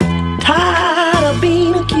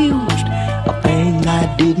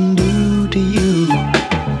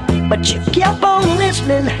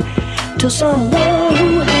to someone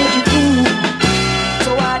who had you fooled.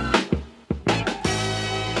 So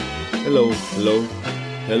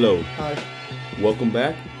Hello. Hi. Welcome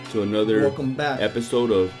back to another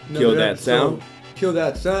episode of Kill That Sound. Kill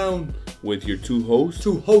That Sound. With your two hosts.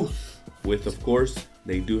 With, of course,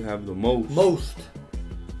 they do have the most.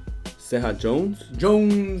 Seha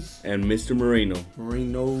Jones. And Mr. Moreno.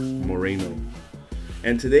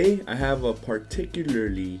 And today I have a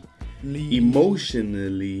particularly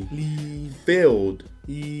emotionally filled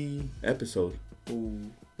episode.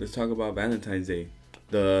 Let's talk about Valentine's Day.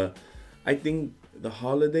 I think the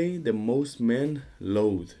holiday that most men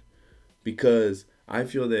loathe, because I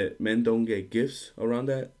feel that men don't get gifts around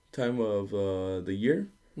that time of the year.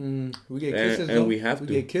 We get kisses, and we have to.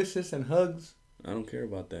 We get kisses and hugs. I don't care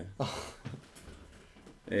about that.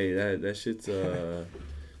 Hey, that shit's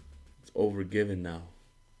it's overgiven now.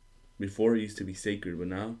 Before it used to be sacred, but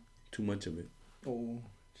now too much of it.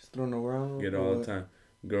 Just thrown around. Get it all the time.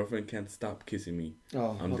 Girlfriend can't stop kissing me.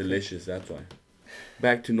 I'm okay. Delicious, that's why.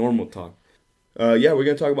 Back to normal talk. We're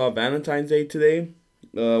gonna talk about Valentine's Day today.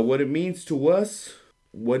 What it means to us,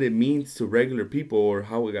 what it means to regular people, or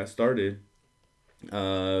how it got started.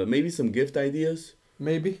 Maybe some gift ideas.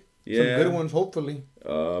 Maybe. Some good ones, hopefully.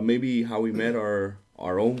 Maybe how we met our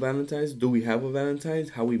own Valentines. Do we have a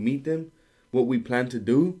Valentine's? How we meet them? What we plan to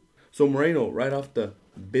do? So Moreno, right off the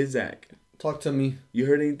bizac. Talk to me. You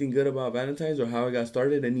heard anything good about Valentine's or how it got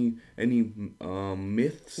started? Any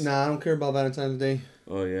myths? Nah, I don't care about Valentine's Day.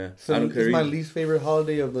 Oh yeah, I don't care. It's my least favorite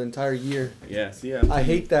holiday of the entire year. Yeah, see, I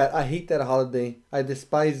hate that. I hate that holiday. I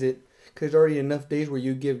despise it. Because there's already enough days where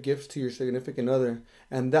you give gifts to your significant other.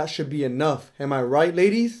 And that should be enough. Am I right,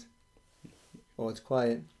 ladies? Oh, it's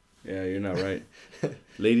quiet. Yeah, you're not right.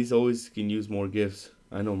 Ladies always can use more gifts.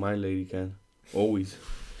 I know my lady can. Always.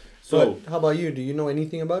 So, but how about you? Do you know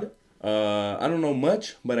anything about it? I don't know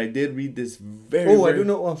much, but I did read this I do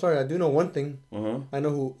know. I'm sorry. I do know one thing. I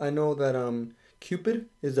know that Cupid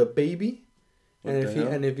is a baby,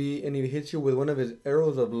 and if he hits you with one of his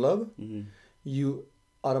arrows of love, you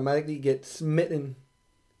automatically get smitten,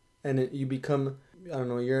 and you become, I don't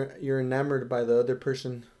know, you're enamored by the other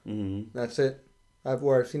person. That's it. I've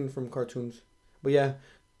seen it from cartoons, but yeah,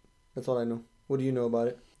 that's all I know. What do you know about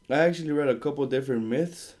it? I actually read a couple different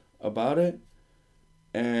myths about it,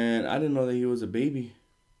 and I didn't know that he was a baby.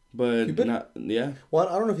 But Cupid? Yeah. Well,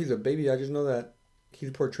 I don't know if he's a baby. I just know that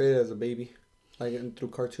he's portrayed as a baby, like through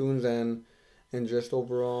cartoons and just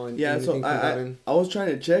overall. And yeah, so I was trying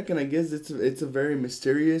to check, and I guess it's a very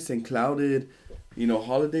mysterious and clouded,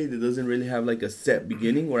 holiday that doesn't really have like a set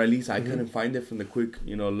beginning, or at least I couldn't find it from the quick,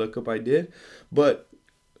 lookup I did. But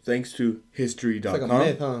thanks to history.com. It's like a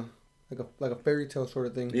myth, huh? Like a fairy tale sort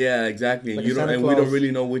of thing. Yeah, exactly. Like we don't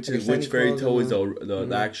really know which fairy tale is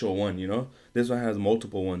the actual one. This one has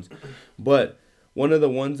multiple ones, but one of the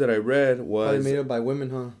ones that I read was probably made up by women,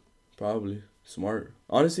 huh? Probably smart.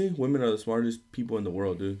 Honestly, women are the smartest people in the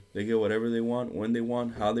world, dude. They get whatever they want, when they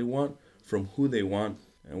want, how they want, from who they want,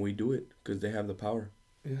 and we do it because they have the power.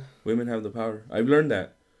 Yeah. Women have the power. I've learned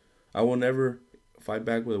that. I will never fight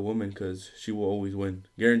back with a woman because she will always win.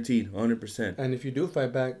 Guaranteed, 100%. And if you do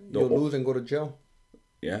fight back, you'll lose and go to jail.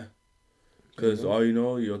 Yeah. Because all you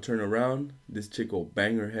know, you'll turn around, this chick will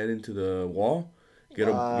bang her head into the wall, get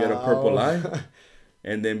a purple eye,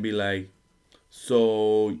 and then be like,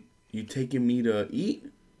 so you taking me to eat?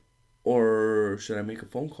 Or should I make a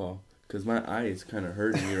phone call? Because my eye is kind of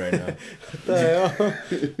hurting me right now. What the hell?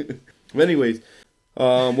 But anyways,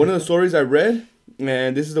 one of the stories I read,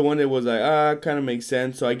 and this is the one that was like, kind of makes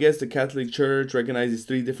sense. So I guess the Catholic Church recognizes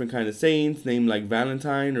 3 different kind of saints named like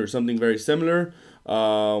Valentine or something very similar.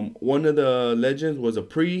 One of the legends was a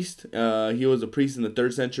priest. He was a priest in the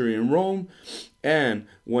 3rd century in Rome. And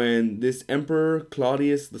when this Emperor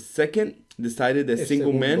Claudius II decided that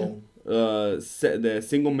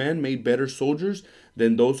single men made better soldiers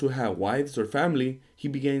than those who had wives or family, he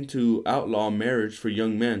began to outlaw marriage for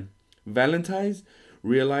young men. Valentines,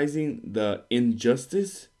 realizing the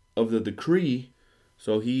injustice of the decree,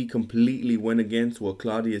 so he completely went against what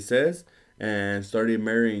Claudius says and started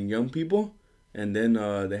marrying young people, and then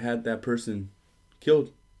they had that person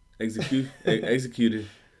killed, executed.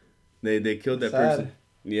 They killed that person.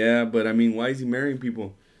 Yeah, but I mean, why is he marrying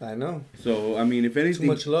people? I know. So I mean, if anything, too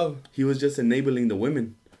much love. He was just enabling the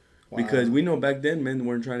women. Wow. Because we know back then men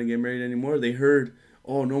weren't trying to get married anymore. They heard,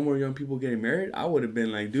 oh, no more young people getting married. I would have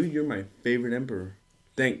been like, dude, you're my favorite emperor.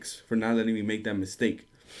 Thanks for not letting me make that mistake.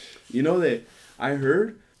 You know that I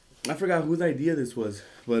heard, I forgot whose idea this was,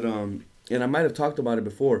 but and I might have talked about it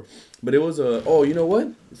before, but it was you know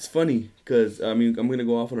what? It's funny because I mean I'm gonna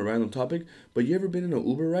go off on a random topic, but you ever been in an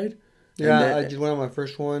Uber ride? Yeah, I just went on my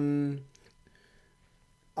first one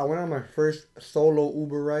I went on my first solo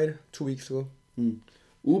Uber ride 2 weeks ago.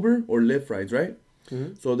 Uber or Lyft rides, right?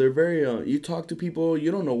 Mm-hmm. So they're very, you talk to people,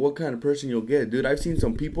 you don't know what kind of person you'll get. Dude, I've seen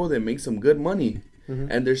some people that make some good money.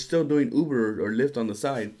 Mm-hmm. And they're still doing Uber or Lyft on the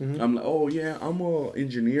side. Mm-hmm. I'm like, oh, yeah, I'm an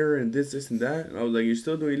engineer and this, and that. And I was like, you're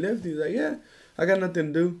still doing Lyft? He's like, yeah, I got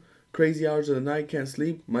nothing to do. Crazy hours of the night, can't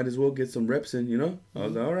sleep. Might as well get some reps in, you know? I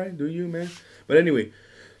was like, all right, do you, man? But anyway,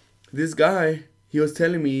 this guy, he was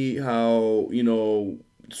telling me how, you know,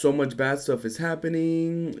 so much bad stuff is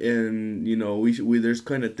happening, and you know there's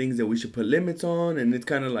kind of things that we should put limits on, and it's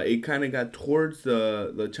kind of like it kind of got towards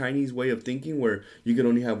the Chinese way of thinking where you can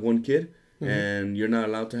only have one kid and you're not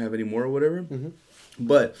allowed to have any more or whatever.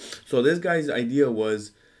 But so this guy's idea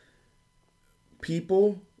was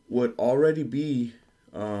people would already be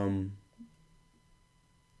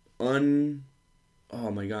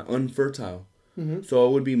unfertile. So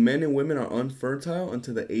it would be men and women are unfertile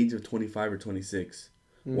until the age of 25 or 26.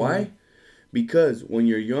 Why? Because when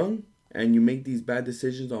you're young and you make these bad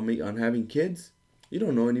decisions on having kids, you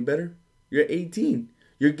don't know any better. You're 18.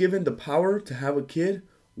 You're given the power to have a kid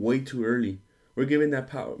way too early. We're given that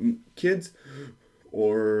power. Kids,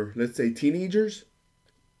 or let's say teenagers,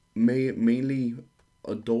 mainly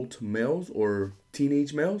adult males or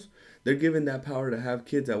teenage males, they're given that power to have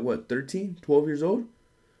kids at what, 13, 12 years old?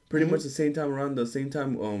 Pretty much around the same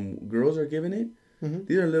time girls are given it.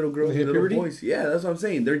 These are little girls, little boys. Yeah, that's what I'm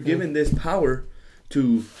saying. They're given this power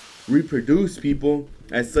to reproduce people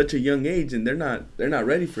at such a young age, and they're not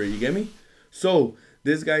ready for it. You get me? So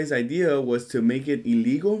this guy's idea was to make it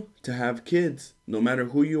illegal to have kids, no matter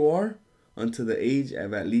who you are, until the age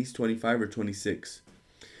of at least 25 or 26.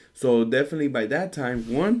 So definitely by that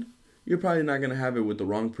time, one, you're probably not gonna have it with the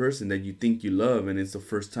wrong person that you think you love, and it's the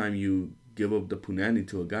first time you give up the punani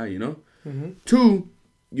to a guy, you know. Two,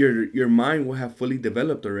 your mind will have fully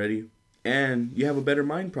developed already, and you have a better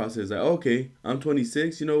mind process. Like, okay, I'm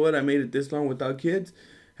 26. You know what? I made it this long without kids.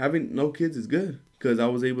 Having no kids is good because I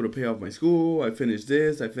was able to pay off my school. I finished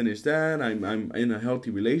this. I finished that. I'm in a healthy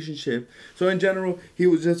relationship. So in general, he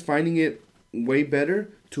was just finding it way better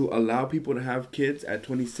to allow people to have kids at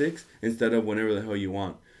 26 instead of whenever the hell you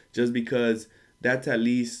want. Just because that's at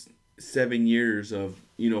least 7 years of,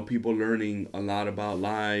 you know, people learning a lot about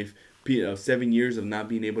life. 7 years of not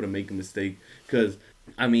being able to make a mistake. Because,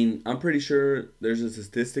 I mean, I'm pretty sure there's a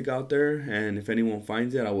statistic out there, and if anyone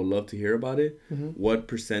finds it, I would love to hear about it. What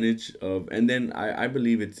percentage of, and then I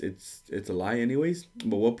believe it's a lie anyways,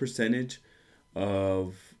 but what percentage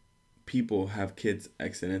of people have kids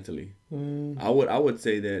accidentally? I would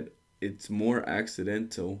say that it's more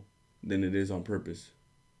accidental than it is on purpose.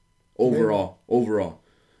 Overall.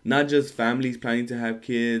 Not just families planning to have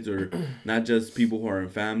kids, or not just people who are in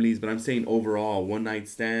families, but I'm saying overall, one night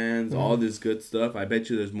stands, all this good stuff. I bet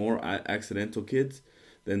you there's more accidental kids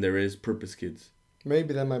than there is purpose kids.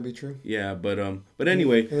 Maybe that might be true. Yeah, but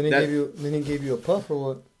anyway. And then he gave you a puff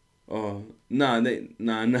or what? Oh, nah.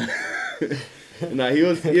 Nah, he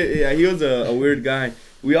was a weird guy.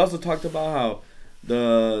 We also talked about how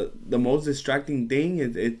the most distracting thing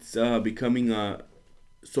is it's becoming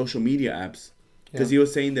social media apps. Because he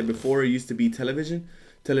was saying that before it used to be television.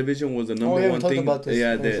 Television was the number one thing. About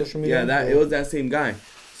this social media. It was that same guy.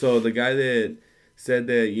 So the guy that said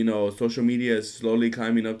that, you know, social media is slowly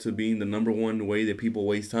climbing up to being the number one way that people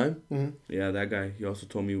waste time. Yeah, that guy. He also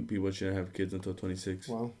told me people shouldn't have kids until 26.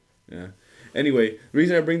 Wow. Yeah. Anyway, the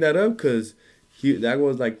reason I bring that up because that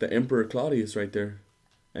was like the Emperor Claudius right there.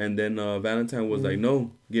 And then Valentine was like,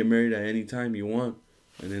 no, get married at any time you want.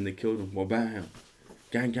 And then they killed him. Well, bam.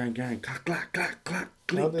 Gang, gang, gang, clack, clack, clack, clack,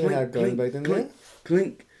 clink, clink, clink, clink,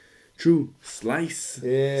 clink. True. Slice.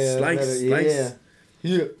 Yeah. Slice.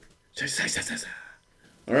 Yeah. Slice.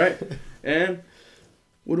 All right. And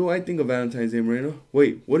what do I think of Valentine's Day, Moreno?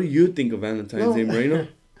 Wait, what do you think of Valentine's Day, Moreno?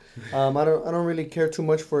 I don't really care too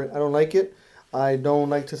much for it. I don't like it. I don't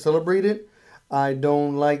like to celebrate it. I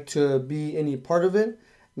don't like to be any part of it.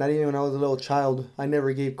 Not even when I was a little child. I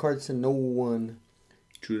never gave cards to no one.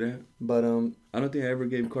 True that. But I don't think I ever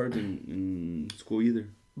gave cards in school either.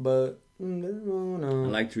 But no. I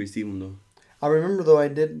like to receive them though. I remember though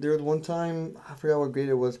there was one time, I forgot what grade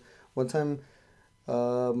it was. One time,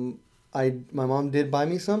 my mom did buy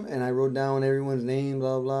me some, and I wrote down everyone's name,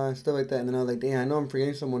 blah blah, and stuff like that. And then I was like, dang, I know I'm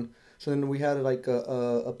forgetting someone. So then we had like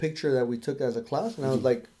a picture that we took as a class, and I was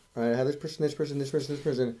like, all right, I have this person,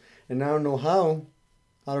 and I don't know how,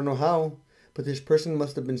 but this person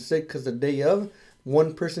must have been sick because the day of.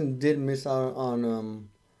 One person did miss out on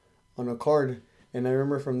a card, and I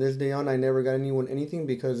remember from this day on I never got anyone anything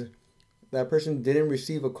because that person didn't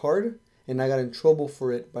receive a card, and I got in trouble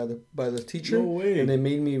for it by the teacher. No way. And they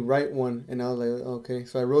made me write one, and I was like, okay.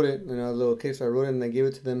 So I wrote it, and I was like, okay. So I wrote it, and I gave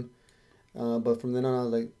it to them. But from then on, I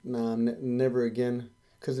was like, nah, never again.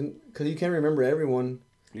 Cause you can't remember everyone.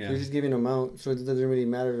 Yeah. So you're just giving them out, so it doesn't really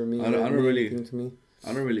matter to me. I don't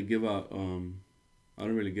really give out. I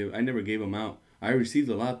never gave them out. I received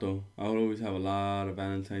a lot though. I would always have a lot of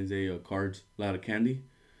Valentine's Day cards, a lot of candy.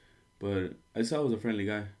 But I saw I was a friendly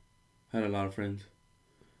guy. Had a lot of friends.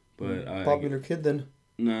 But popular kid then.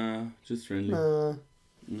 Nah, just friendly.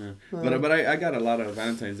 Nah. But I got a lot of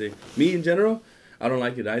Valentine's Day. Me in general, I don't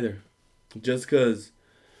like it either. Just because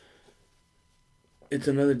it's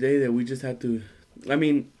another day that we just have to. I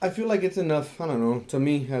mean, I feel like it's enough. I don't know. To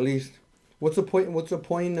me, at least. What's the point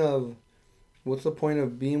of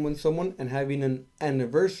being with someone and having an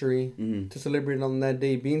anniversary to celebrate on that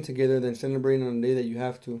day, being together, than celebrating on a day that you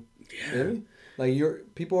have to? Yeah. Really?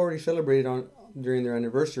 Like people already celebrated during their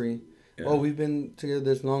anniversary. Yeah. Oh, we've been together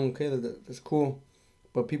this long. Okay, that's cool.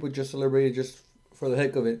 But people just celebrated just for the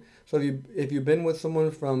heck of it. So if you've been with someone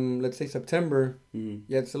from, let's say, September, do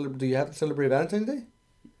you have to celebrate Valentine's Day?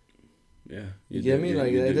 Yeah. You get me?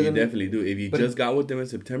 Like you definitely do. If you just got with them in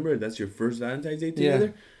September, that's your first Valentine's Day together.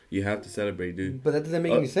 Yeah. You have to celebrate, dude. But that doesn't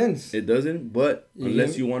make any sense. It doesn't, but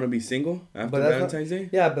unless you want to be single after Valentine's Day.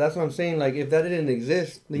 Yeah, but that's what I'm saying. Like, if that didn't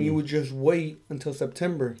exist, then you would just wait until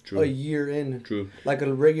September. True. A year in. True. Like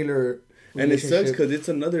a regular And it sucks because it's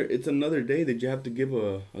another day that you have to give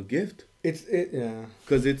a gift. Yeah.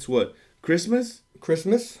 Because it's what? Christmas?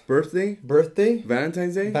 Birthday?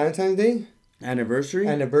 Valentine's Day? Anniversary?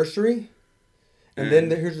 And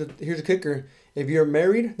then here's a kicker. If you're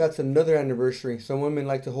married, that's another anniversary. Some women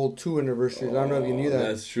like to hold 2 anniversaries. I don't know if you knew that.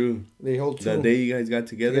 That's true. They hold 2. The day you guys got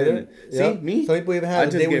together. Yep. See, me? Some people even have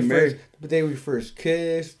the day we first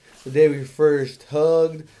kissed, the day we first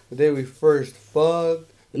hugged, the day we first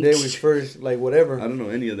fucked, the day we first, like, whatever. I don't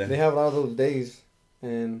know any of that. They have a lot of those days,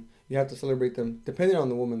 and you have to celebrate them, depending on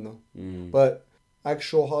the woman, though. But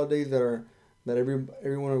actual holidays that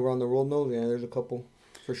everyone around the world knows, yeah, there's a couple.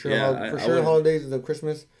 For sure, holidays is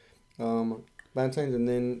Christmas, Valentine's, and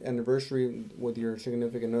then anniversary with your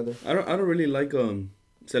significant other. I don't really like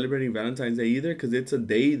celebrating Valentine's Day either, because it's a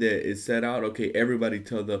day that is set out. Okay, everybody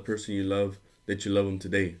tell the person you love that you love them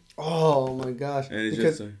today. Oh my gosh! And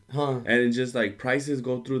it's just like prices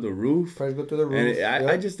go through the roof. And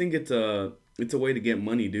I just think it's a way to get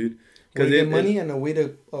money, dude. Because get money and a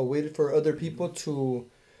way for other people to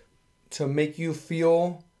make you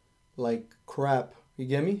feel like crap. You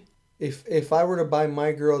get me? If I were to buy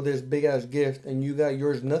my girl this big ass gift and you got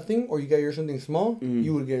yours nothing, or you got yours something small,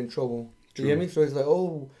 you would get in trouble. True. You get me? So it's like,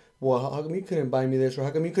 oh, well, how come you couldn't buy me this, or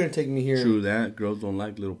how come you couldn't take me here? True that. Girls don't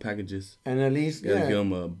like little packages. And at least, you gotta give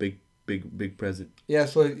them a big present. Yeah.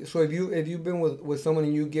 So if you've been with someone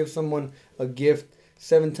and you give someone a gift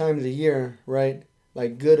 7 times a year, right?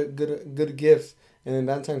 Like good gifts, and then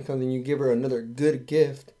Valentine's comes and you give her another good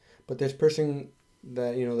gift, but this person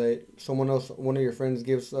that someone else, one of your friends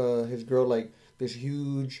gives his girl like this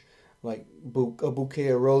huge, like a bouquet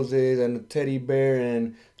of roses and a teddy bear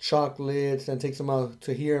and chocolates, and takes them out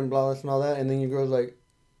to here and blah and all that, and then your girl's like,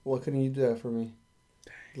 why couldn't you do that for me?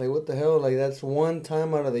 Like, what the hell? Like, that's one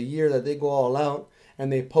time out of the year that they go all out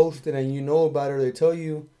and they post it and you know about it, or they tell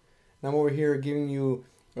you, and I'm over here giving you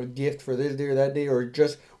a gift for this day or that day, or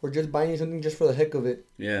just buying you something just for the heck of it.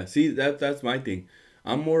 Yeah, see, that's my thing.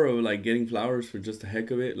 I'm more of like getting flowers for just the heck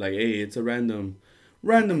of it. Like, hey, it's a random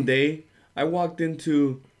day. I walked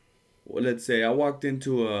into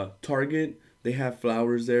a Target. They have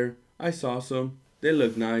flowers there. I saw some. They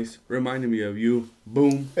look nice. Reminded me of you.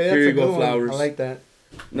 Boom. Hey, here you go, flowers. I like that.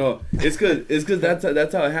 No, it's good. It's because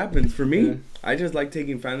that's how it happens for me. Yeah. I just like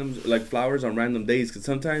taking flowers on random days, because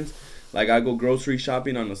sometimes, like, I go grocery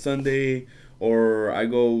shopping on a Sunday, or I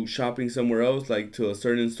go shopping somewhere else, like to a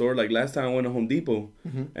certain store. Like last time I went to Home Depot,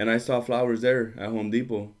 and I saw flowers there at Home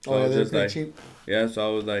Depot. So I was just like, cheap. Yeah. So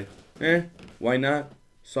I was like, why not?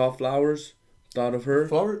 Saw flowers, thought of her.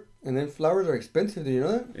 Flowers are expensive. Do you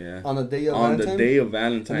know that? Yeah. On the day of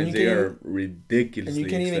Valentine's, they are ridiculously.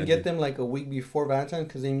 And you can't even get them like a week before Valentine's,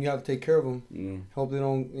 because then you have to take care of them. Hope they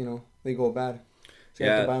don't, they go bad. So you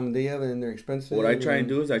have to buy them the day of, and they're expensive. What I try and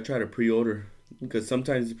do is I try to pre-order. Because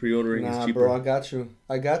sometimes the pre-ordering is cheaper. Bro, I got you.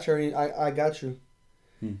 I got you.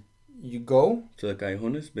 You go to the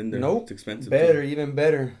Callejones. Been there. Nope. It's expensive. Even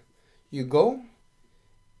better. You go,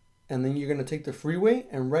 and then you're gonna take the freeway,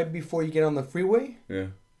 and right before you get on the freeway,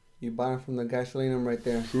 you buy them from the gasoline right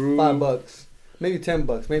there. True. $5, maybe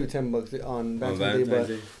 $10, on Valentine's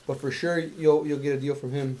Day. But for sure you'll get a deal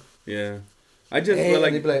from him. Yeah. I just feel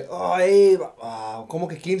like... They'd be like, oh, hey, como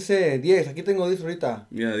que 15, 10, aquí tengo 10 ahorita.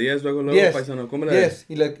 Yeah, 10, luego, 10, paisano, ¿cómo le 10,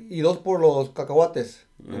 y 2 por los cacahuates.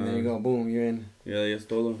 And then you go, boom, you're in. Yeah, yes,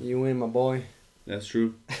 todo. You win, my boy. That's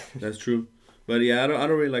true. That's true. But yeah, I don't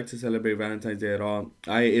really like to celebrate Valentine's Day at all.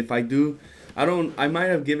 If I do, I might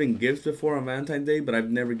have given gifts before on Valentine's Day, but I've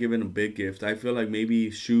never given a big gift. I feel like maybe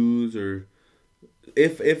shoes or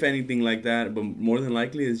if anything like that, but more than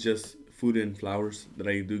likely it's just food and flowers that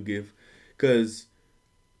I do give. Cause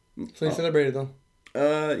so you celebrate it though?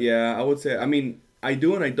 Yeah, I would say. I mean, I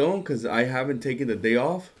do and I don't, cause I haven't taken the day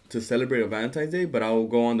off to celebrate a Valentine's Day. But I'll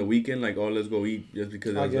go on the weekend, like, oh, let's go eat, just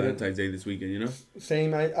because it's Valentine's Day this weekend, you know.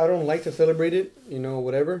 Same. I don't like to celebrate it, you know,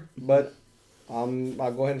 whatever. But I'll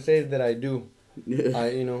go ahead and say that I do. Yeah.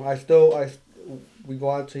 We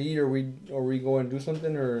go out to eat or we go and do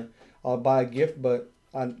something or I'll buy a gift, but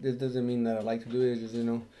it doesn't mean that I like to do it. It's just, you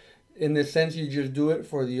know, in the sense you just do it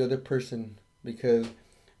for the other person because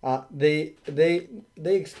they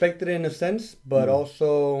expect it in a sense, but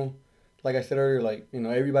also, like I said earlier, like, you know,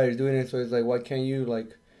 everybody's doing it, so it's like, why can't you,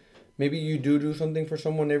 like, maybe you do something for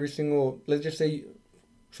someone every single, let's just say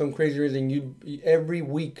some crazy reason, you every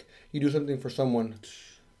week you do something for someone,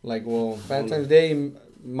 like, well, Valentine's Day,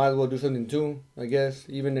 might as well do something too, I guess,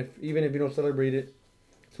 even if you don't celebrate it.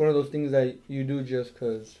 It's one of those things that you do just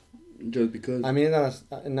because. Just because. I mean, and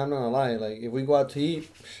I'm not gonna lie. Like, if we go out to eat,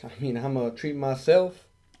 I mean, I'm gonna treat myself.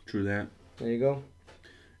 True that. There you go.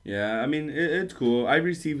 Yeah, I mean, it's cool. I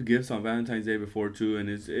received gifts on Valentine's Day before too, and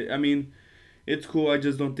it's cool. I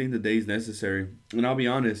just don't think the day is necessary. And I'll be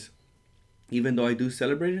honest, even though I do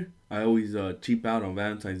celebrate it, I always cheap out on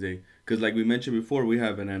Valentine's Day. Because like we mentioned before, we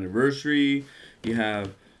have an anniversary, you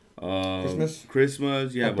have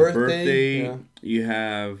Christmas, you have a birthday, yeah. You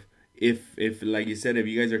have, if like you said, if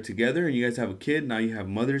you guys are together and you guys have a kid, now you have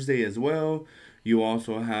Mother's Day as well. You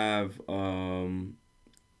also have,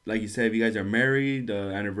 like you said, if you guys are married, the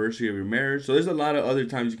anniversary of your marriage. So there's a lot of other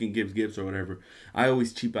times you can give gifts or whatever. I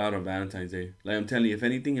always cheap out on Valentine's Day. Like I'm telling you, if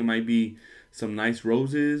anything, it might be some nice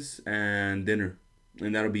roses and dinner.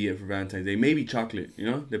 And that'll be it for Valentine's Day. Maybe chocolate, you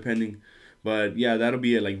know, depending. But yeah, that'll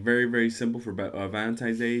be it. Like very, very simple for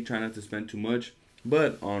Valentine's Day. Try not to spend too much.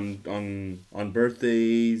 But on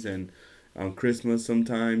birthdays and on Christmas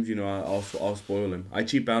sometimes, you know, I'll spoil them. I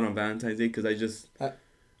cheap out on Valentine's Day because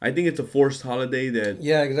I think it's a forced holiday that...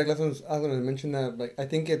 Yeah, exactly. I was going to mention that. Like, I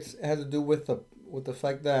think it has to do with the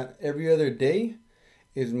fact that every other day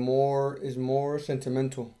is more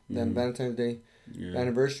sentimental than Valentine's Day. Yeah.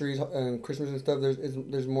 Anniversaries and Christmas and stuff,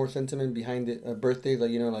 there's more sentiment behind it. Birthdays,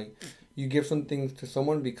 like, you know, like you give something to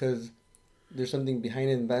someone because there's something behind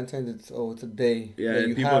it. In Valentine's, it's a day. Yeah,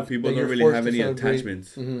 and people don't really have any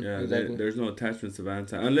attachments. Mm-hmm, yeah, exactly. There's no attachments to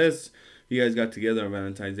Valentine's unless you guys got together on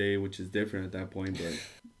Valentine's Day, which is different at that point. But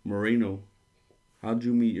Moreno, how'd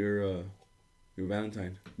you meet your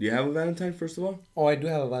Valentine? Do you have a Valentine first of all? Oh, I do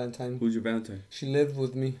have a Valentine. Who's your Valentine? She lives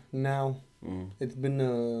with me now. Oh. It's been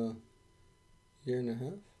a year and a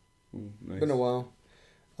half. Oh, nice. Been a while.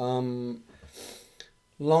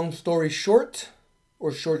 Long story short,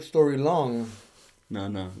 or short story long?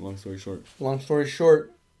 No. Long story short. Long story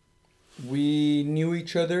short, we knew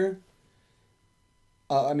each other.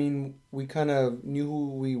 I mean, we kind of knew who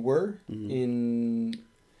we were in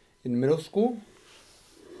middle school.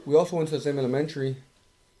 We also went to the same elementary,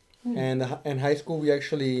 and in high school we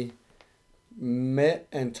actually met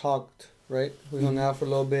and talked. Right, we hung out for a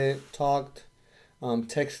little bit, talked.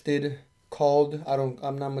 Texted, called.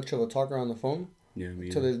 I'm not much of a talker on the phone. Yeah, me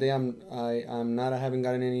to this day, I'm not. I haven't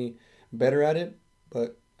gotten any better at it,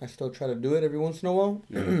 but I still try to do it every once in a while.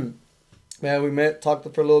 Yeah. Yeah, we met, talked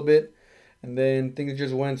for a little bit, and then things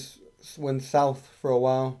just went south for a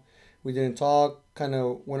while. We didn't talk. Kind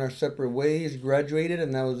of went our separate ways. Graduated,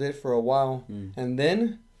 and that was it for a while. And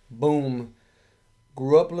then, boom,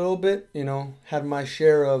 grew up a little bit. You know, had my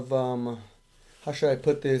share of how should I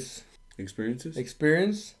put this?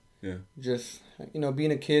 Experience. Yeah. Just, you know,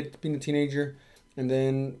 being a kid, being a teenager, and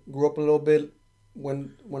then grew up a little bit,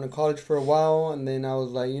 went to college for a while, and then I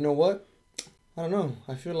was like, you know what? I don't know.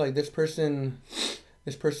 I feel like this person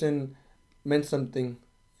meant something.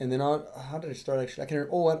 And then how did it start actually? I can't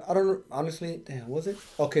remember. I don't know. Honestly, damn, was it?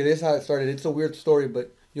 Okay, this is how it started. It's a weird story,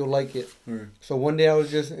 but you'll like it. Right. So one day I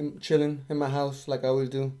was just chilling in my house like I always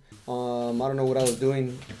do. I don't know what I was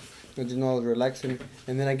doing. I just know I was relaxing,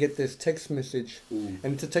 and then I get this text message, and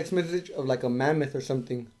it's a text message of like a mammoth or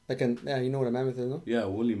something, you know what a mammoth is, no? Yeah,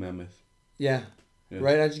 woolly mammoth. Yeah.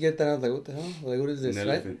 Right. I just get that. I was like, what the hell? Like, what is this? An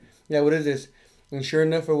elephant. Yeah, what is this? And sure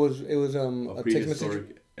enough, it was a text message.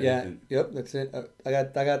 Elephant. Yeah. Yep. That's it. I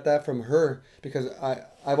got that from her because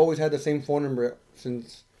I've always had the same phone number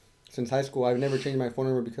since since high school. I've never changed my phone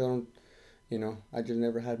number because I don't, I just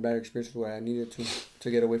never had bad experiences where I needed to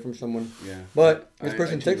get away from someone. Yeah. But this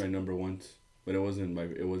person I changed my number once, but it wasn't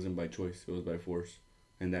by choice. It was by force,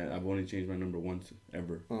 and that I've only changed my number once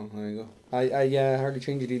ever. Oh, there you go. I hardly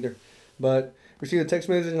changed it either, but received a text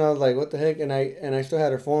message and I was like, what the heck? And I still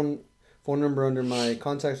had her phone number under my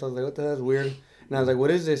contacts. So I was like, what the hell? That's weird. And I was like,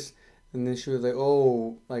 what is this? And then she was like,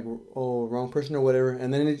 wrong person or whatever.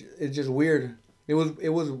 And then it's just weird. It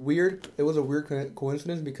was weird. It was a weird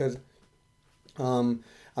coincidence because, I'm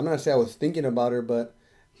not gonna say I was thinking about her, but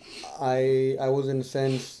I was in a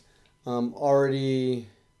sense, already,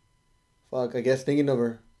 I guess thinking of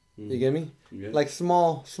her. You get me? Yeah. Like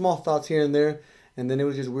small thoughts here and there, and then it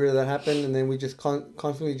was just weird that happened, and then we just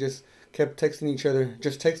constantly just kept texting each other,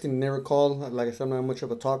 just texting, never called. Like I said, I'm not much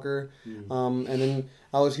of a talker. And then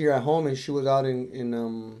I was here at home, and she was out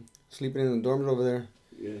in sleeping in the dorms over there.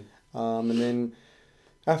 Yeah. And then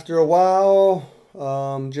after a while,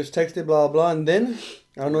 just texted, blah blah, and then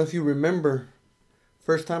I don't know if you remember,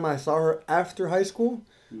 first time I saw her after high school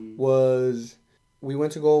was I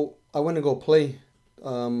went to go play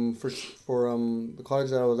for the college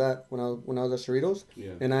that I was at when I was at Cerritos.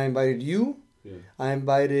 Yeah. And I invited you. Yeah. I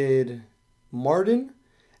invited Martin,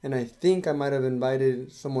 and I think I might have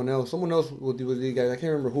invited someone else. Someone else was these guys. I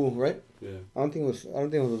can't remember who. Right? Yeah. I don't think it was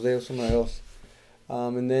Jose or someone else.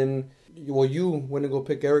 And then you went to go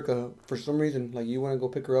pick Erica for some reason. Like you went to go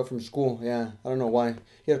pick her up from school. Yeah, I don't know why.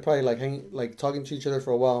 You guys probably talking to each other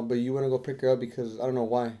for a while, but you went to go pick her up because I don't know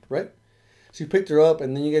why. Right? So you picked her up,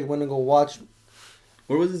 and then you guys went to go watch.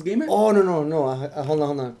 Where was this game at? Oh no! Hold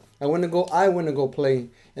on. I went to go play,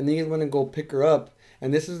 and then you went to go pick her up.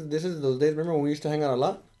 And this is those days. Remember when we used to hang out a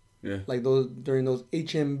lot? Yeah. Like during those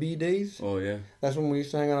HMB days. Oh yeah. That's when we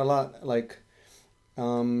used to hang out a lot. Like,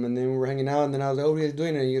 and then we were hanging out, and then I was like, "Oh, what are you guys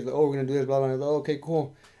doing?" And you guys like, "Oh, we're gonna do this, blah blah." And I was like, "Oh, okay,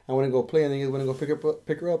 cool." I want to go play, and then you guys want to go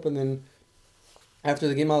pick her up, and then after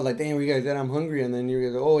the game, I was like, "Damn, where you guys at? I'm hungry." And then you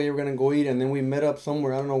guys like, "Oh, yeah, we're gonna go eat." And then we met up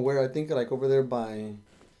somewhere. I don't know where. I think like over there by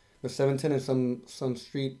the 710 and some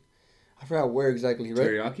street. I forgot where exactly, right?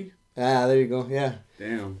 Teriyaki? Ah, there you go. Yeah.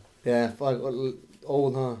 Damn. Yeah, fuck,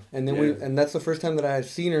 old, huh? And then and that's the first time that I had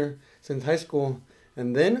seen her since high school.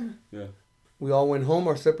 And then we all went home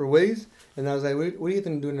our separate ways. And I was like, what are you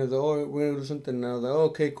going to do? And I was like, oh, we're going to do something. And I was like, oh,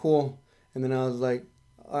 okay, cool. And then I was like,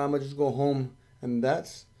 I'm going to just go home. And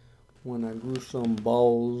that's when I grew some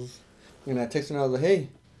balls. And I texted her, I was like, hey,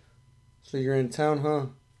 so you're in town, huh?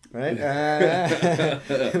 Right?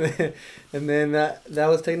 And then that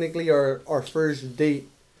was technically our first date.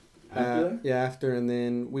 After. And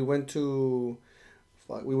then we went to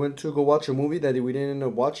go watch a movie that we didn't end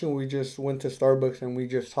up watching. We just went to Starbucks and we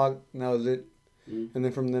just talked, and that was it. And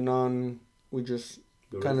then from then on, we just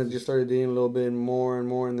kind of just started dating a little bit more and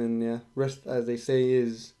more, and then rest, as they say,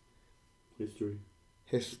 is history.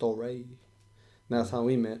 That's how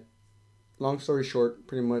we met. Long story short,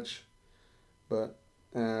 pretty much, but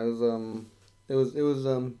it was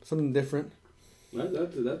something different.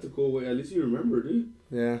 That's a cool way. At least you remember, dude.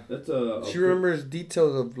 Yeah. That's she remembers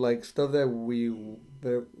details of like stuff that we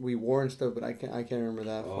wore and stuff, but I can't remember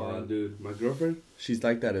that. Oh, dude, my girlfriend, she's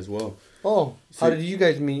like that as well. Oh, how did you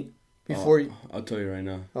guys meet? Before I'll tell you right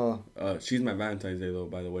now. Oh. She's my Valentine's Day though,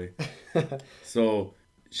 by the way. So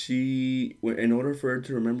she, in order for her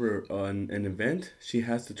to remember an event, she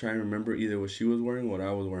has to try and remember either what she was wearing or what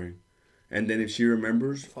I was wearing, and then if she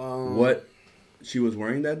remembers what she was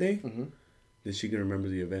wearing that day. Then she can remember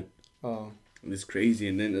the event. Oh. And it's crazy.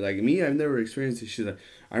 And then, like me, I've never experienced it. She's like,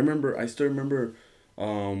 I still remember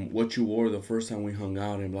what you wore the first time we hung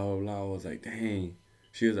out and blah, blah, blah. I was like, dang.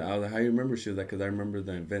 I was like, how you remember? She was like, because I remember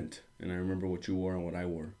the event and I remember what you wore and what I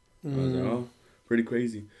wore. I was like, oh, pretty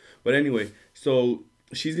crazy. But anyway, so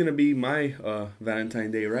she's going to be my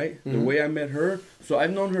Valentine's Day, right? The way I met her, so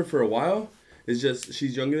I've known her for a while. It's just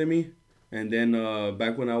she's younger than me. And then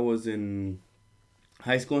back when I was in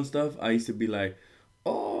high school and stuff, I used to be like,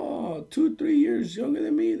 oh, 2-3 years younger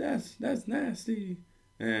than me, that's nasty.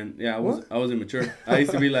 And yeah, I was immature. I used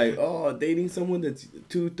to be like, oh, dating someone that's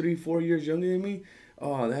 2, 3, 4 years younger than me,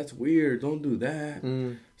 oh, that's weird, don't do that.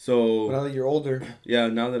 So but now that you're older,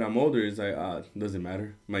 now that I'm older, it's like doesn't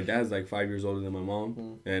matter. My dad's like 5 years older than my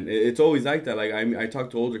mom, and it's always like that. Like I talk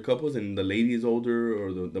to older couples and the lady is older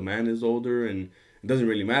or the man is older, and it doesn't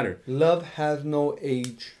really matter. Love has no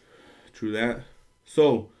age. True that.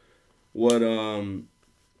 So, what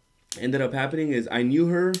ended up happening is I knew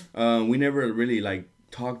her. We never really like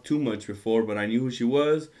talked too much before, but I knew who she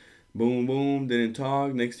was. Boom, boom. Didn't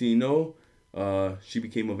talk. Next thing you know, she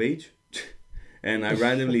became of age, and I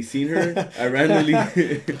randomly seen her.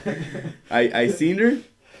 I seen her,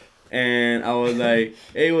 And I was like,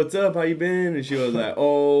 hey, what's up? How you been? And she was like,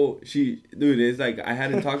 dude, it's like I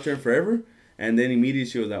hadn't talked to her forever. And then immediately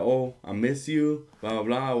she was like, oh, I miss you, blah, blah,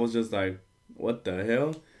 blah. I was just like, what the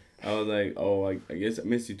hell? I was like, oh, I guess I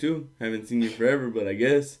miss you too. Haven't seen you forever, but I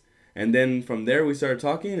guess. And then from there we started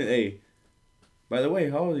talking. And hey, by the way,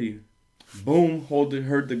 how old are you? Boom,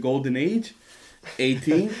 heard the golden age.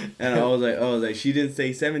 18. And I was like, she didn't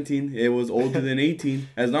say 17. It was older than 18.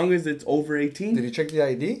 As long as it's over 18. Did you check the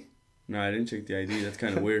ID? No, I didn't check the ID. That's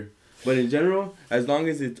kind of weird. But in general, as long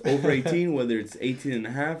as it's over 18, whether it's 18 and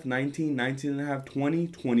a half, 19, 19 and a half, 20,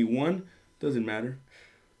 21, doesn't matter.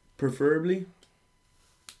 Preferably.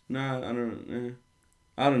 Nah,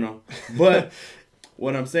 I don't know. But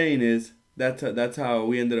what I'm saying is that's how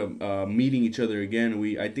we ended up meeting each other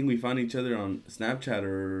again. I think we found each other on Snapchat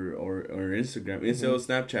or Instagram. Instead of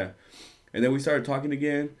Snapchat. And then we started talking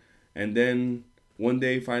again. And then one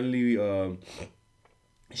day finally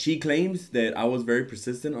she claims that I was very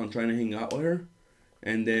persistent on trying to hang out with her.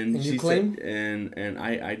 And then she claimed, and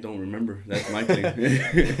I don't remember. That's my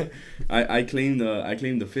claim. I claimed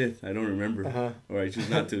the fifth. I don't remember, or I choose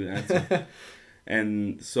not to answer.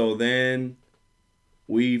 And so then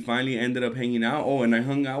we finally ended up hanging out. Oh, and I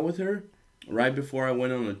hung out with her right before I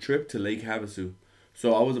went on a trip to Lake Havasu.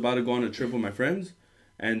 So I was about to go on a trip with my friends,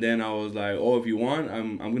 and then I was like, oh, if you want,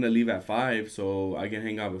 I'm gonna leave at 5, so I can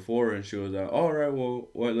hang out before. And she was like, all right, well,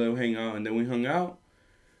 let's hang out. And then we hung out.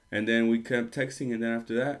 And then we kept texting, and then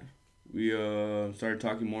after that, we started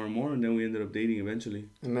talking more and more, and then we ended up dating eventually.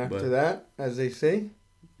 And after that, as they say,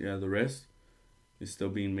 yeah, the rest is still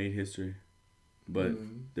being made history. But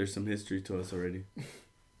there's some history to us already.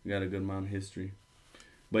 We got a good amount of history.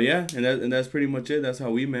 But yeah, and that's pretty much it. That's how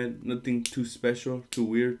we met. Nothing too special, too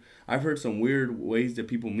weird. I've heard some weird ways that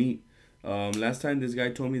people meet. Last time this guy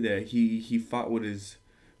told me that he fought with his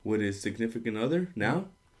significant other now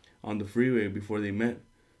on the freeway before they met.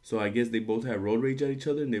 So I guess they both had road rage at each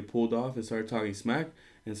other, and they pulled off and started talking smack.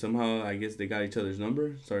 And somehow I guess they got each other's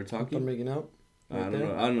number, started talking. They're making out. I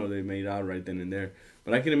don't know. They made out right then and there.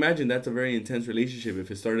 But I can imagine that's a very intense relationship if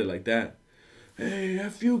it started like that. Hey,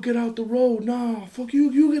 F you, get out the road. Nah, fuck you,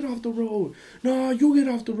 you get off the road. Nah, you get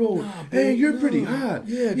off the road. Nah, hey, you're pretty hot.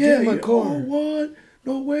 Yeah, get in my car. Oh, what?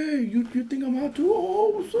 No way. You think I'm hot too? Oh,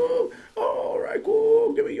 what's up? Oh, all right,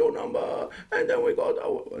 cool. Give me your number. And then we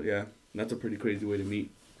go. Yeah, that's a pretty crazy way to meet.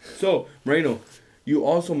 So, Moreno, you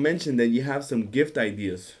also mentioned that you have some gift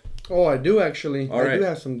ideas. Oh, I do actually. All right. I do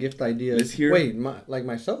have some gift ideas. Let's hear. Wait, like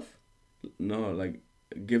myself? No, like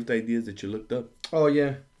gift ideas that you looked up. Oh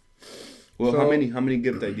yeah. Well, so, how many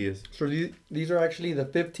gift ideas? So these are actually the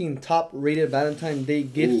 15 top rated Valentine's Day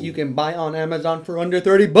gifts you can buy on Amazon for under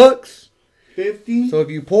 $30. 15. So if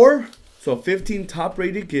you pour. So 15 top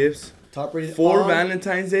rated gifts. Top rated for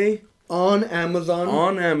Valentine's Day on Amazon.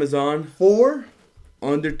 On Amazon for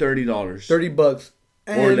under $30. $30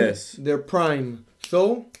 or less. They're prime.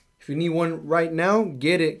 So if you need one right now,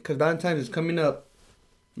 get it because Valentine's is coming up.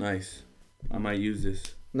 Nice. I might use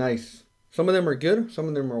this. Nice. Some of them are good. Some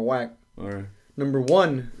of them are whack. All right. Number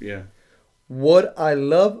 1. Yeah. What I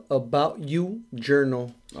love about you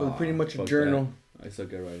journal. So pretty much a journal. That. I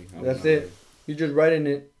suck at writing. That's it. You just write in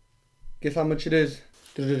it. Guess how much it is?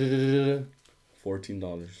 $14.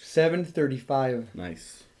 $7.35.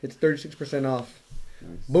 Nice. It's 36% off.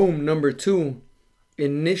 Nice. Boom. Number 2.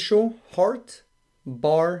 Initial heart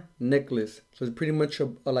bar necklace. So it's pretty much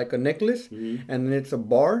like a necklace, and then it's a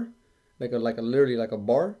bar, like a literally like a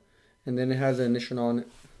bar, and then it has an initial on it.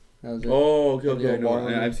 Oh, okay. No,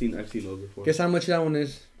 I've seen those before. Guess how much that one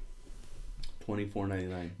is?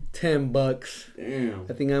 $24.99. $10. Damn.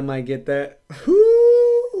 I think I might get that.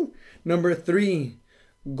 Woo! Number 3,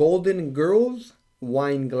 Golden Girls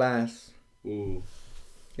wine glass. Ooh.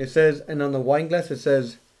 It says, and on the wine glass it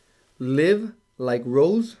says, live like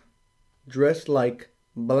Rose, dress like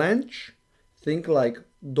Blanche, think like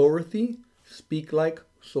Dorothy, speak like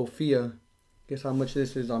Sophia. Guess how much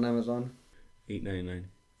this is on Amazon? $8.99.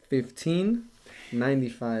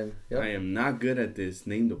 $15.95. Yep. I am not good at this.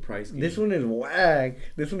 Name the price. This one is whack.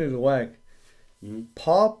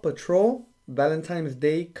 Paw Patrol Valentine's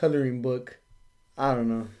Day coloring book. I don't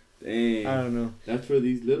know. Dang. I don't know. That's for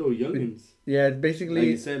these little youngins. Yeah, it's basically. Like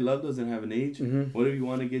you said, love doesn't have an age. What if you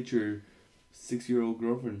want to get your 6-year-old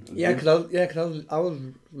girlfriend? Yeah, because I was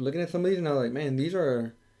looking at some of these and I was like, man, these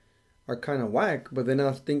are kind of whack. But then I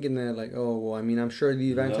was thinking that like, oh, well, I mean, I'm sure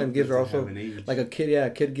these Valentine's gifts are also like a kid. Yeah, a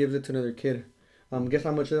kid gives it to another kid. Guess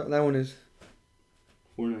how much that one is?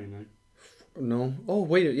 $4.99. No. Oh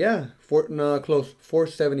wait, yeah. Close.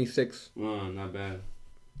 $4.76. Oh, not bad.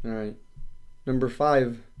 All right. Number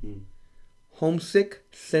 5. Homesick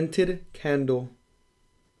scented candle.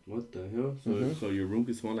 What the hell? So your room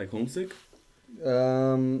can smell like homesick?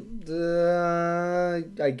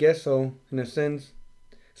 I guess so, in a sense.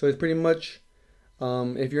 So it's pretty much,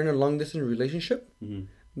 if you're in a long distance relationship,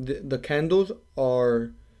 the candles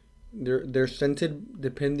are, they're scented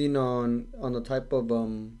depending on the type of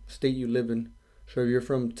state you live in. So if you're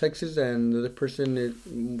from Texas and the other person is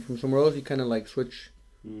from somewhere else, you kind of like switch.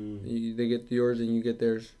 They get yours and you get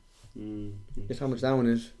theirs. Guess how much that one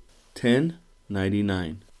is?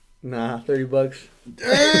 $10.99. Nah, $30.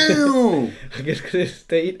 Damn! I guess because it's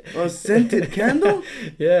state. A scented candle?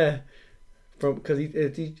 Yeah. Because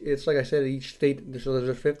it's like I said, each state, so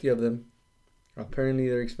there's 50 of them. Apparently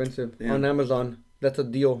they're expensive. Damn. On Amazon. That's a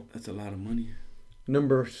deal. That's a lot of money.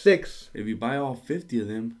 Number 6. If you buy all 50 of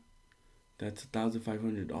them, that's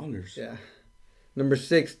 $1,500. Yeah. Number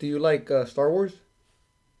 6. Do you like Star Wars?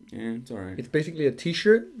 Yeah, it's alright. It's basically a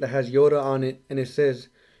t-shirt that has Yoda on it, and it says,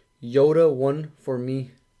 Yoda won for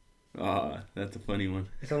me. Ah, that's a funny one.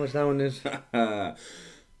 That's how much that one is.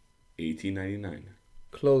 $18.99.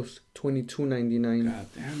 Close. $22.99. God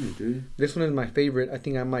damn it, dude. This one is my favorite. I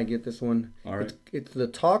think I might get this one. Alright. It's the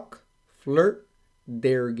Talk, Flirt,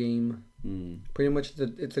 Dare game. Pretty much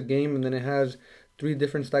it's a game, and then it has 3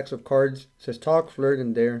 different stacks of cards. It says Talk, Flirt,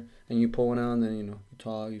 and Dare. And you pull one out, and then, you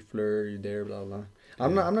talk, you flirt, you dare, blah, blah. Yeah.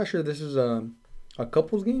 I'm not sure this is a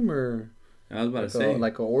couples game or... I was about to say.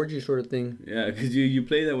 Like an orgy sort of thing. Yeah, because you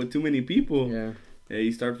play that with too many people. Yeah. Yeah,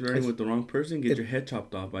 you start flirting with the wrong person, get your head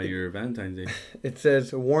chopped off by your Valentine's Day. It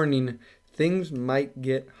says, warning, things might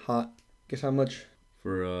get hot. Guess how much?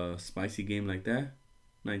 For a spicy game like that?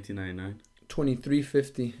 $19.99.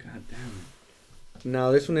 $23.50. God damn it.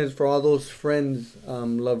 Now, this one is for all those Friends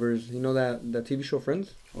lovers. You know that TV show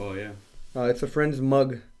Friends? Oh, yeah. It's a Friends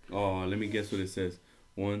mug. Oh, let me guess what it says.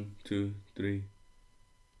 1, 2, 3.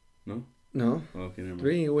 No? No. Oh, okay, never mind.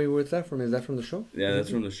 3? Wait, where's that from? Is that from the show? Yeah, that's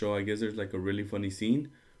from the show. I guess there's like a really funny scene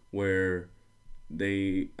where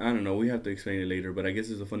I don't know, we have to explain it later, but I guess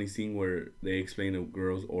there's a funny scene where they explain a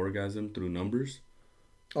girl's orgasm through numbers.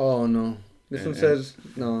 Oh, no. This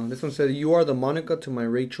one says, you are the Monica to my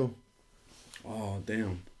Rachel. Oh,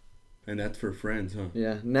 damn. And that's for Friends, huh?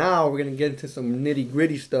 Yeah. Now we're going to get into some nitty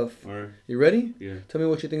gritty stuff. All right. You ready? Yeah. Tell me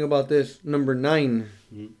what you think about this. Number 9.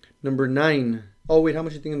 Number 9. Oh, wait, how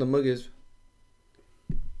much you think the mug is?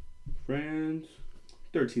 Friends,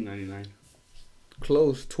 $13.99.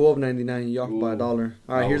 Close, $12.99. You off by $1.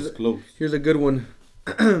 All right, here's a good one.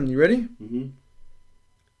 You ready?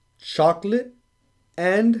 Chocolate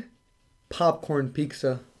and popcorn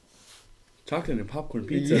pizza. Chocolate and popcorn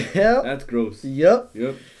pizza? Yep. That's gross. Yep.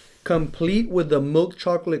 Yep. Complete with the milk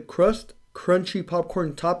chocolate crust, crunchy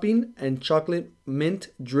popcorn topping, and chocolate mint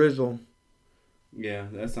drizzle. Yeah,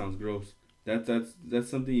 that sounds gross. That's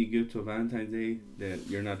something you give to a Valentine's Day that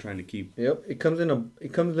you're not trying to keep. Yep, it comes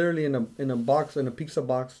literally in a box, in a pizza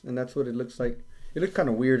box, and that's what it looks like. It looks kind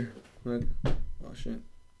of weird. Like, oh shit.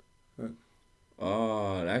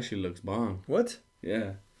 Oh, it actually looks bomb. What?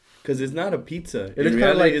 Yeah, because it's not a pizza. It looks kind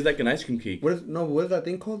of like it's like an ice cream cake. What is that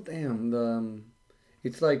thing called? Damn,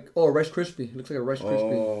 it's like Rice Krispie. It looks like a Rice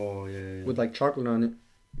Krispie. Oh yeah. With like chocolate on it.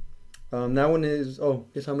 That one is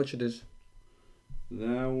guess how much it is.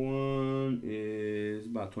 That one is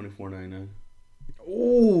about $24.99.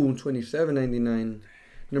 Oh, $27.99.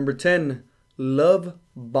 Number 10, Love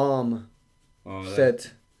Bomb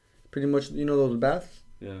set. Pretty much, those baths?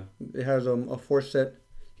 Yeah. It has a 4 set.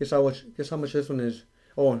 Guess how much this one is.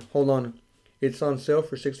 Oh, hold on. It's on sale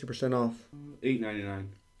for 60% off. $8.99.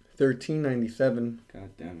 $13.97.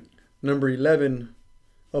 God damn it. Number 11,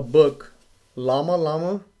 a book. Llama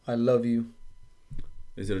Llama, I Love You.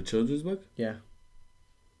 Is it a children's book? Yeah.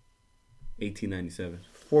 $18.97.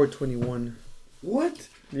 $4.21. What?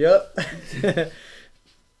 Yep.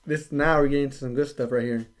 Now we're getting into some good stuff right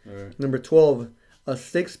here. All right. Number 12, a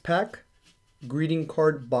 6-pack greeting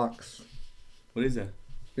card box. What is that?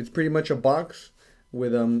 It's pretty much a box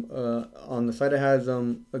with on the side it has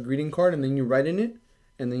a greeting card, and then you write in it,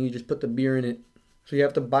 and then you just put the beer in it. So you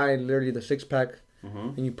have to buy literally the 6-pack,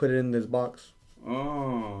 and you put it in this box.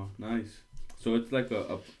 Oh, nice. So it's like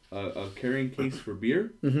a carrying case for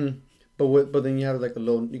beer. But then you have like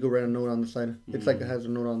you go write a note on the side. It's like it has a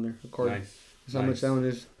note on there, a card. Nice. That's how much that one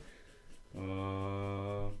is.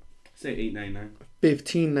 Say $8.99.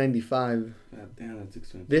 $15.95. God damn, that's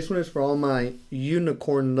expensive. This one is for all my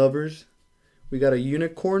unicorn lovers. We got a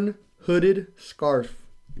unicorn hooded scarf.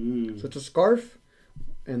 So it's a scarf,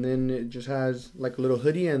 and then it just has like a little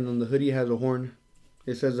hoodie, and then the hoodie has a horn.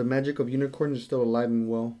 It says the magic of unicorns is still alive and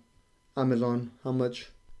well. Amazon. How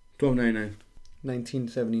much? $12.99.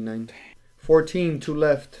 $19.79. 14, 2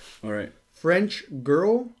 left. All right. French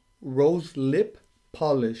girl rose lip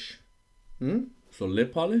polish. So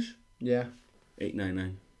lip polish? Yeah.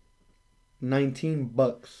 $8.99.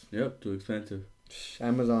 $19. Yep, too expensive.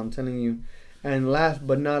 Amazon, I'm telling you. And last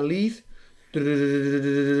but not least,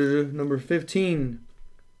 number 15,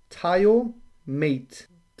 Tile Mate.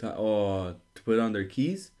 To put on their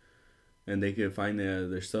keys, and they can find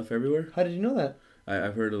their stuff everywhere. How did you know that?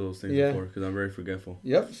 I've heard of those things before because I'm very forgetful.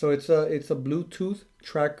 Yep. So it's a Bluetooth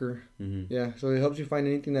tracker. Mm-hmm. Yeah. So it helps you find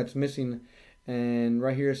anything that's missing. And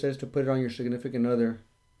right here it says to put it on your significant other.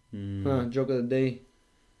 Joke of the day.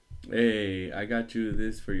 Hey, I got you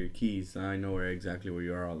this for your keys. I know exactly where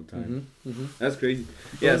you are all the time. Mm-hmm. That's crazy.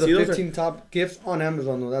 Those are the 15 top gifts on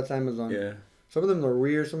Amazon though. That's Amazon. Yeah. Some of them are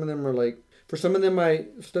weird. Some of them are like, for some of them,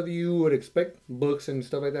 stuff you would expect, books and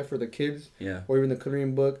stuff like that for the kids. Yeah. Or even the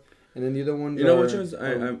coloring book. And then the other ones. You know which ones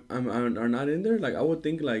are not in there? Like I would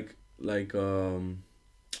think like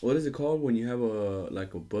what is it called when you have a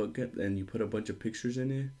book and you put a bunch of pictures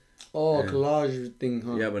in it? Oh, a collage thing,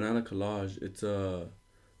 huh? Yeah, but not a collage. It's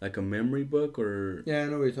like a memory book or. Yeah, I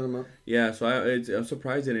know what you're talking about. Yeah, so I'm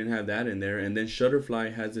surprised they didn't have that in there. And then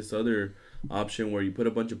Shutterfly has this other option where you put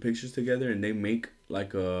a bunch of pictures together and they make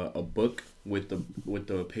like a book with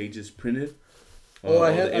the pages printed.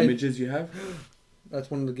 The images you have. That's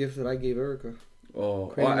one of the gifts that I gave Erica.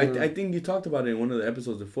 Oh, I think you talked about it in one of the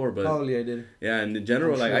episodes before, but probably I did. Yeah, and in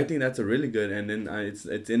general, like I think that's a really good, and then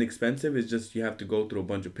it's inexpensive. It's just you have to go through a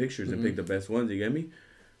bunch of pictures and pick the best ones. You get me?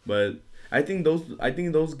 But I think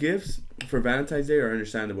those gifts for Valentine's Day are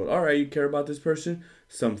understandable. All right, you care about this person,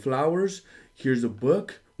 some flowers. Here's a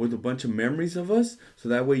book with a bunch of memories of us, so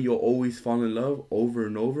that way you'll always fall in love over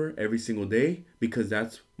and over every single day, because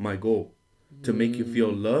that's my goal, to make you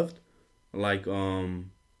feel loved, like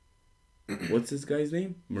what's this guy's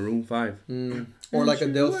name? Maroon 5. Or like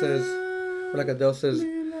Adele says,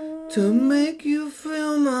 to make you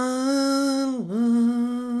feel my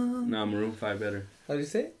love. Nah, Maroon 5 better. How do you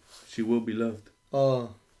say it? She will be loved.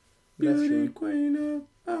 Oh, that's true. Queen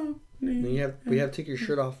of we have to take your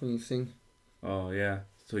shirt off when you sing. Oh yeah,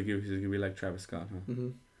 so he could be like Travis Scott, huh? Mm-hmm.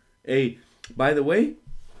 Hey, by the way,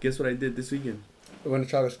 guess what I did this weekend? You went to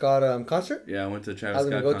Travis Scott concert? Yeah, I went to Travis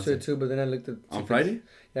Scott concert. I was gonna go to it too, but then I looked at on Friday.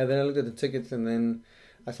 Yeah, then I looked at the tickets and then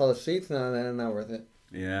I saw the seats. No, they're not worth it.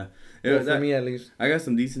 Yeah, for me at least. I got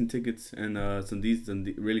some decent tickets and some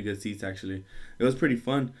really good seats actually. It was pretty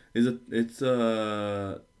fun. It's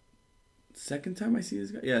second time I see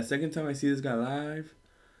this guy. Yeah, second time I see this guy live,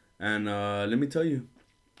 and let me tell you,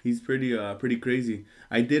 he's pretty crazy.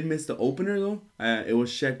 I did miss the opener though. It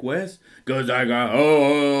was Sheck West. 'Cause I got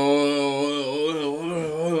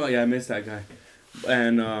yeah, I missed that guy.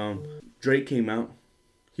 And Drake came out.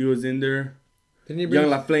 He was in there. Young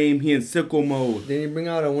La Flame, he in sickle mode. Did he bring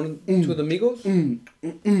out two of the Migos?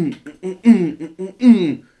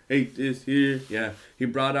 Hate this here. Yeah, he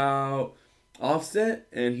brought out Offset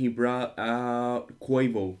and he brought out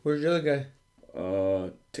Quavo. Where's the other guy?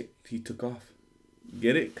 He took off.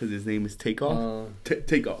 Get it? Because his name is Takeoff.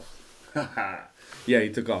 Takeoff. Yeah, he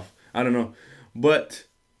took off. I don't know. But,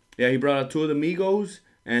 yeah, he brought out two of the Migos.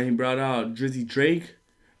 And he brought out Drizzy Drake.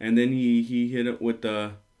 And then he hit it with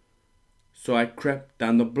the... So I crept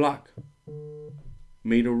down the block.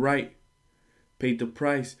 Made a right. Paid the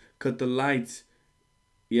price. Cut the lights.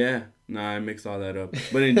 Yeah. Nah, I mixed all that up.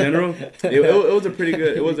 But in general, it was a pretty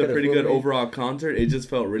good... It was a pretty good overall concert. It just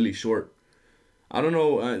felt really short. I don't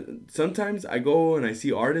know. Sometimes I go and I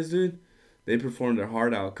see artists, dude. They perform their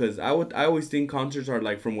heart out. Because I always think concerts are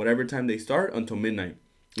like from whatever time they start until midnight.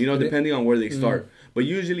 You know, depending on where they start. But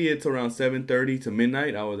usually it's around 7:30 to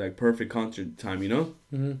midnight. I was like perfect concert time, you know?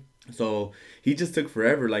 Mm-hmm. So he just took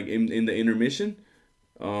forever. Like in the intermission,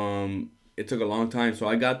 it took a long time. So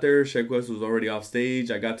I got there. Sheck West was already off stage.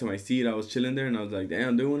 I got to my seat. I was chilling there. And I was like,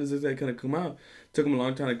 damn, dude, when is this guy going to come out? Took him a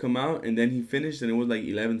long time to come out, and then he finished, and it was like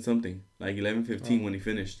 11 something, like 11:15 when he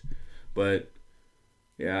finished. But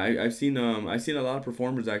yeah, I've seen a lot of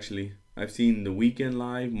performers actually. I've seen The Weeknd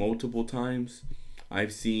live multiple times.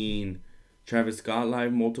 I've seen Travis Scott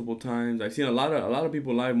live multiple times. I've seen a lot of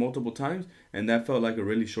people live multiple times, and that felt like a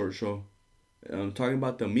really short show. I'm talking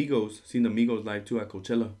about the Migos. Seen the Migos live too at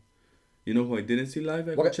Coachella. You know who I didn't see live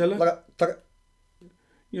at Coachella?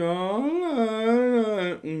 Who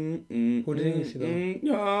didn't you see though?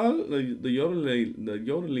 The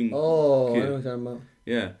yodeling. Oh, kid. I know what you're talking about.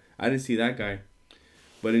 Yeah, I didn't see that guy.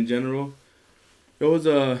 But in general, it was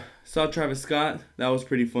saw Travis Scott. That was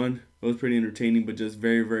pretty fun. It was pretty entertaining, but just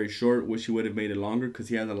very, very short. Wish he would have made it longer because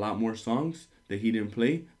he has a lot more songs that he didn't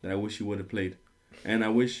play that I wish he would have played. And I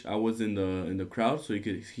wish I was in the crowd so he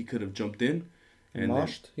could have jumped in. And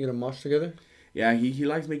moshed? You gonna mosh together? Yeah, he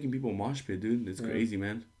likes making people mosh pit, dude. It's crazy,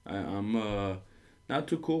 man. I'm Not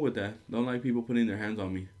too cool with that. Don't like people putting their hands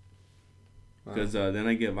on me. Because then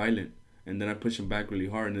I get violent. And then I push them back really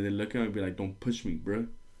hard. And then they look at me and be like, don't push me, bro.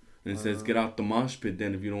 And it says, get out the mosh pit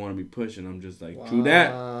then if you don't want to be pushed. And I'm just like, true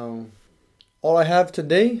that. All I have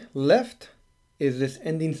today left is this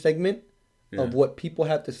ending segment of what people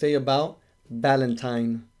have to say about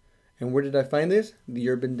Valentine. And where did I find this? The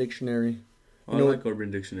Urban Dictionary. I like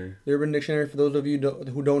Urban Dictionary. The Urban Dictionary, for those of you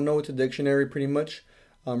who don't know, it's a dictionary pretty much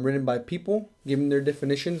written by people giving their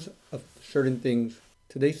definitions of certain things.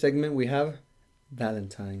 Today's segment we have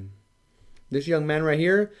Valentine. This young man right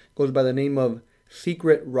here goes by the name of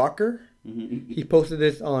Secret Rocker. He posted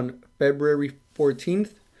this on February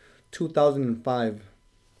 14th, 2005.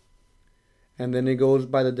 And then it goes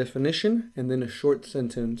by the definition and then a short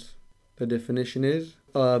sentence. The definition is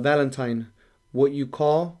Valentine, what you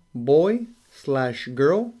call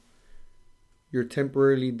boy/girl you're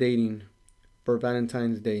temporarily dating for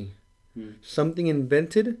Valentine's Day. Something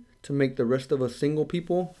invented to make the rest of us single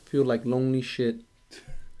people feel like lonely shit.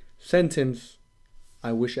 Sentence,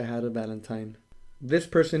 I wish I had a Valentine. This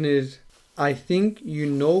person is, I think you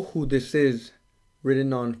know who this is,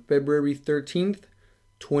 written on February 13th,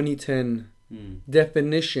 2010.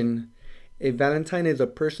 Definition, a Valentine is a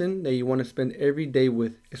person that you want to spend every day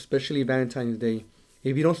with, especially Valentine's Day.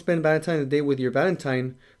 If you don't spend Valentine's Day with your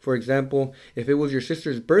Valentine, for example, if it was your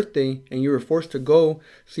sister's birthday and you were forced to go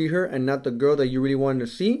see her and not the girl that you really wanted to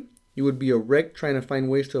see, you would be a wreck trying to find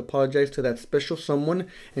ways to apologize to that special someone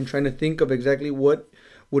and trying to think of exactly what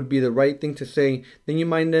would be the right thing to say. Then you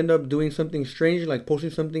might end up doing something strange like posting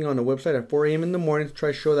something on a website at 4 a.m. in the morning to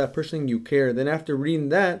try to show that person you care. Then after reading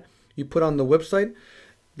that, you put on the website,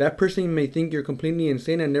 that person may think you're completely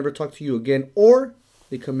insane and never talk to you again, or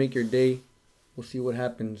they can make your day. We'll see what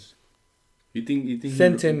happens. You think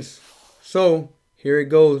Sentence. So, here it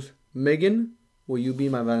goes. Megan, will you be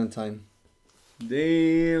my Valentine?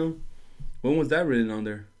 Damn. When was that written on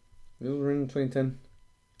there? It was written in 2010.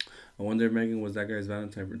 I wonder if Megan was that guy's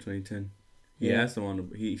Valentine for 2010. He asked him on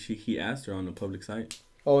he asked her on the public site.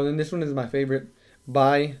 Oh, and then this one is my favorite.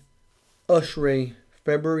 By Ushray,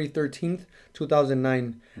 February 13th,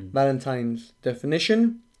 2009. Valentine's.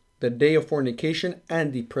 Definition, the day of fornication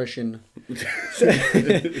and depression.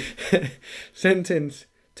 Sentence,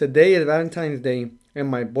 today is Valentine's Day and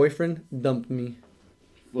my boyfriend dumped me.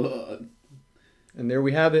 Fuck. And there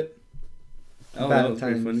we have it. Oh, that was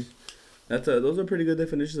pretty funny. Those are pretty good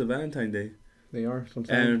definitions of Valentine's Day. They are. Some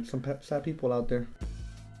sad people out there.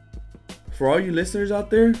 For all you listeners out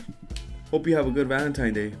there, hope you have a good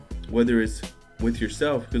Valentine's Day. Whether it's with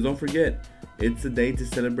yourself, because don't forget, it's a day to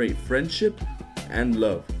celebrate friendship and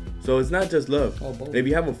love. So it's not just love. If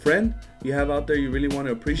you have a friend you have out there you really want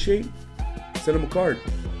to appreciate, send them a card.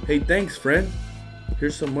 Hey, thanks, friend.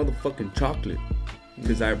 Here's some motherfucking chocolate.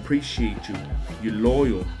 Because I appreciate you. You're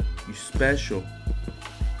loyal. You're special.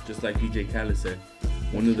 Just like DJ Khaled said,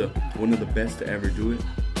 one of the best to ever do it,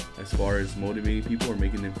 as far as motivating people or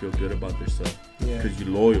making them feel good about themselves. Because you're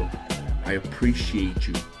loyal. I appreciate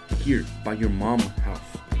you. Here, buy your mama a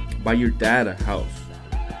house. Buy your dad a house.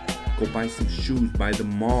 Go buy some shoes. Buy the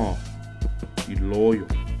mall. You're loyal.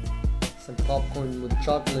 Some popcorn with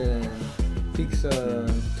chocolate and pizza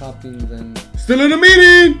toppings and... Still in a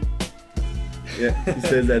meeting! Yeah, he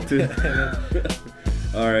says that too.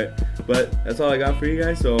 Alright, but that's all I got for you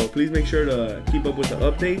guys. So please make sure to keep up with the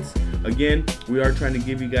updates. Again, we are trying to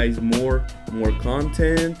give you guys more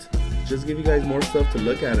content. Just give you guys more stuff to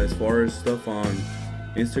look at as far as stuff on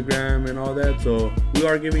Instagram and all that. So we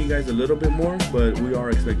are giving you guys a little bit more, but we are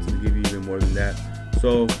expecting to give you even more than that.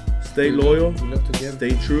 So stay loyal,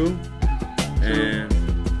 stay true, and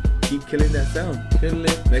keep killing that sound. Kill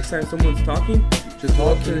it. Next time someone's talking, just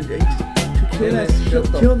walk in and kill that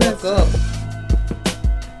shit up.